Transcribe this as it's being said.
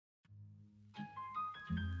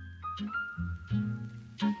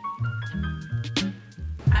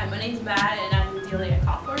Hi, my name's Matt and I'm the DLA at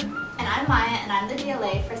Cawthorn. And I'm Maya and I'm the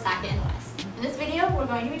DLA for Sackett and West. In this video, we're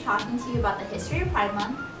going to be talking to you about the history of Pride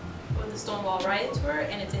Month, What the Stonewall Riots were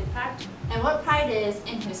and its impact, and what Pride is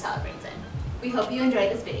and who celebrates it. We hope you enjoy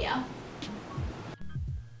this video.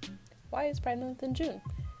 Why is Pride Month in June?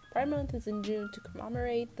 Pride Month is in June to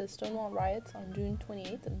commemorate the Stonewall Riots on June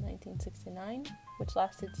 28th of 1969, which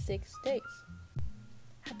lasted 6 days.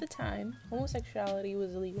 At the time, homosexuality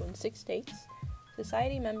was illegal in 6 states.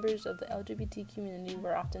 Society members of the LGBT community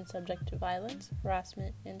were often subject to violence,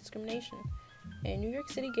 harassment, and discrimination. And New York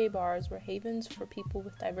City gay bars were havens for people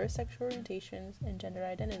with diverse sexual orientations and gender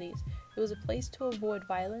identities. It was a place to avoid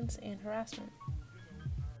violence and harassment.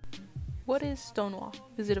 What is Stonewall?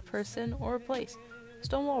 Is it a person or a place?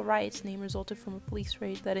 Stonewall Riots name resulted from a police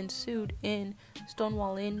raid that ensued in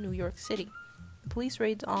Stonewall Inn, New York City. The police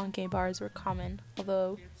raids on gay bars were common,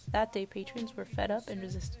 although that day patrons were fed up and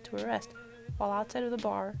resisted to arrest. While outside of the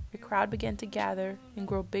bar, a crowd began to gather and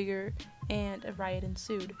grow bigger, and a riot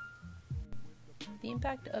ensued. The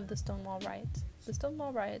impact of the Stonewall Riots. The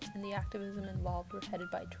Stonewall Riots and the activism involved were headed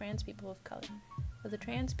by trans people of color. Of the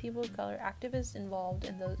trans people of color activists involved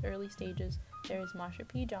in those early stages, there is Marsha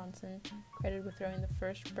P. Johnson, credited with throwing the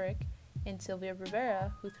first brick, and Sylvia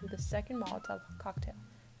Rivera, who threw the second Molotov cocktail.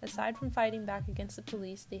 Aside from fighting back against the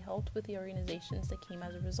police, they helped with the organizations that came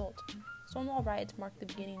as a result. Stonewall Riots marked the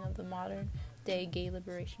beginning of the modern-day gay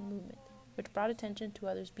liberation movement, which brought attention to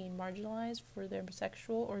others being marginalized for their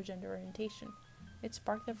sexual or gender orientation. It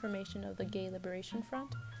sparked the formation of the Gay Liberation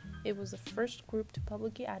Front. It was the first group to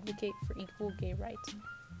publicly advocate for equal gay rights.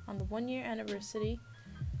 On the one-year anniversary,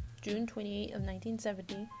 June 28 of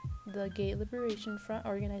 1970, the Gay Liberation Front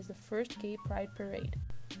organized the first Gay Pride Parade.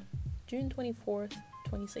 June 24,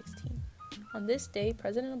 2016. On this day,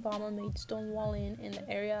 President Obama made Stonewall Inn in the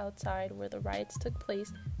area outside where the riots took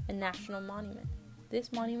place a national monument.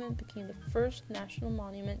 This monument became the first national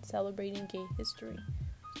monument celebrating gay history.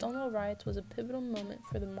 Stonewall Riots was a pivotal moment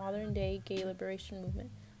for the modern-day gay liberation movement.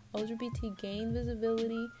 LGBT gained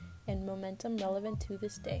visibility and momentum relevant to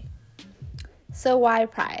this day. So why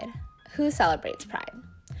Pride? Who celebrates Pride?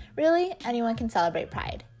 Really, anyone can celebrate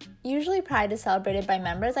Pride. Usually Pride is celebrated by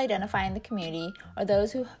members identifying the community or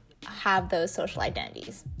those who have those social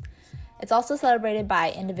identities. It's also celebrated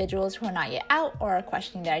by individuals who are not yet out or are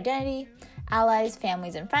questioning their identity, allies,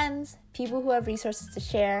 families and friends, people who have resources to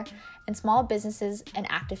share, and small businesses and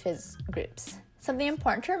activist groups. Something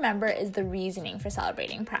important to remember is the reasoning for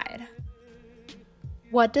celebrating Pride.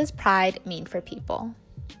 What does Pride mean for people?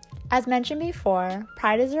 As mentioned before,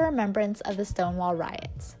 Pride is a remembrance of the Stonewall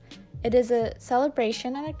Riots. It is a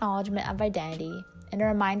celebration and acknowledgement of identity and a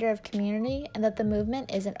reminder of community and that the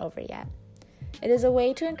movement isn't over yet. It is a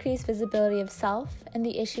way to increase visibility of self and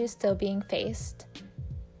the issues still being faced.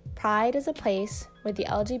 Pride is a place where the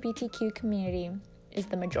LGBTQ community is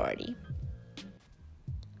the majority.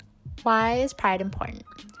 Why is Pride important?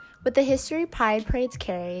 With the history Pride parades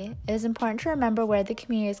carry, it is important to remember where the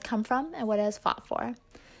community has come from and what it has fought for.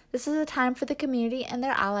 This is a time for the community and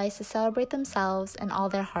their allies to celebrate themselves and all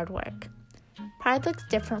their hard work. Pride looks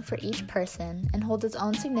different for each person and holds its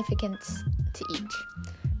own significance to each,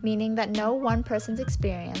 meaning that no one person's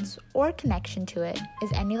experience or connection to it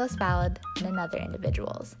is any less valid than another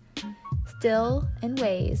individual's. Still, in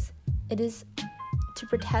ways, it is to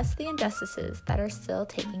protest the injustices that are still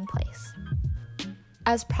taking place.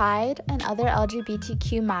 As Pride and other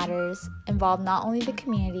LGBTQ matters involve not only the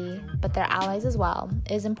community, but their allies as well,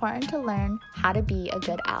 it is important to learn how to be a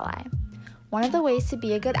good ally. One of the ways to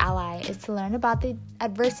be a good ally is to learn about the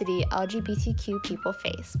adversity LGBTQ people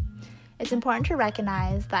face. It's important to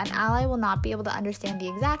recognize that an ally will not be able to understand the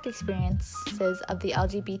exact experiences of the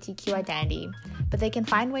LGBTQ identity, but they can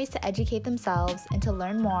find ways to educate themselves and to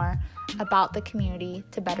learn more about the community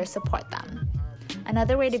to better support them.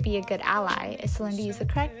 Another way to be a good ally is to learn to use the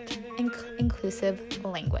correct inclusive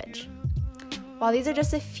language. While these are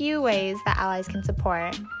just a few ways that allies can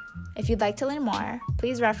support, if you'd like to learn more,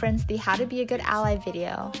 please reference the How to Be a Good Ally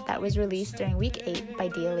video that was released during Week 8 by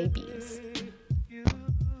DLA Bees.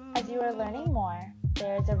 As you are learning more,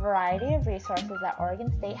 there is a variety of resources that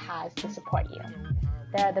Oregon State has to support you.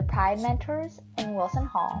 There are the Pride Mentors in Wilson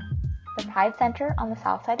Hall, the Pride Center on the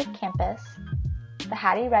south side of campus, the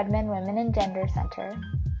Hattie Redmond Women and Gender Center,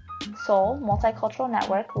 Soul Multicultural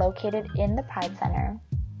Network located in the Pride Center,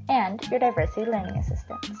 and your Diversity Learning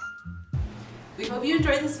Assistants. We hope you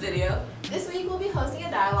enjoyed this video. This week we'll be hosting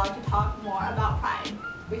a dialogue to talk more about Pride.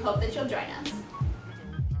 We hope that you'll join us.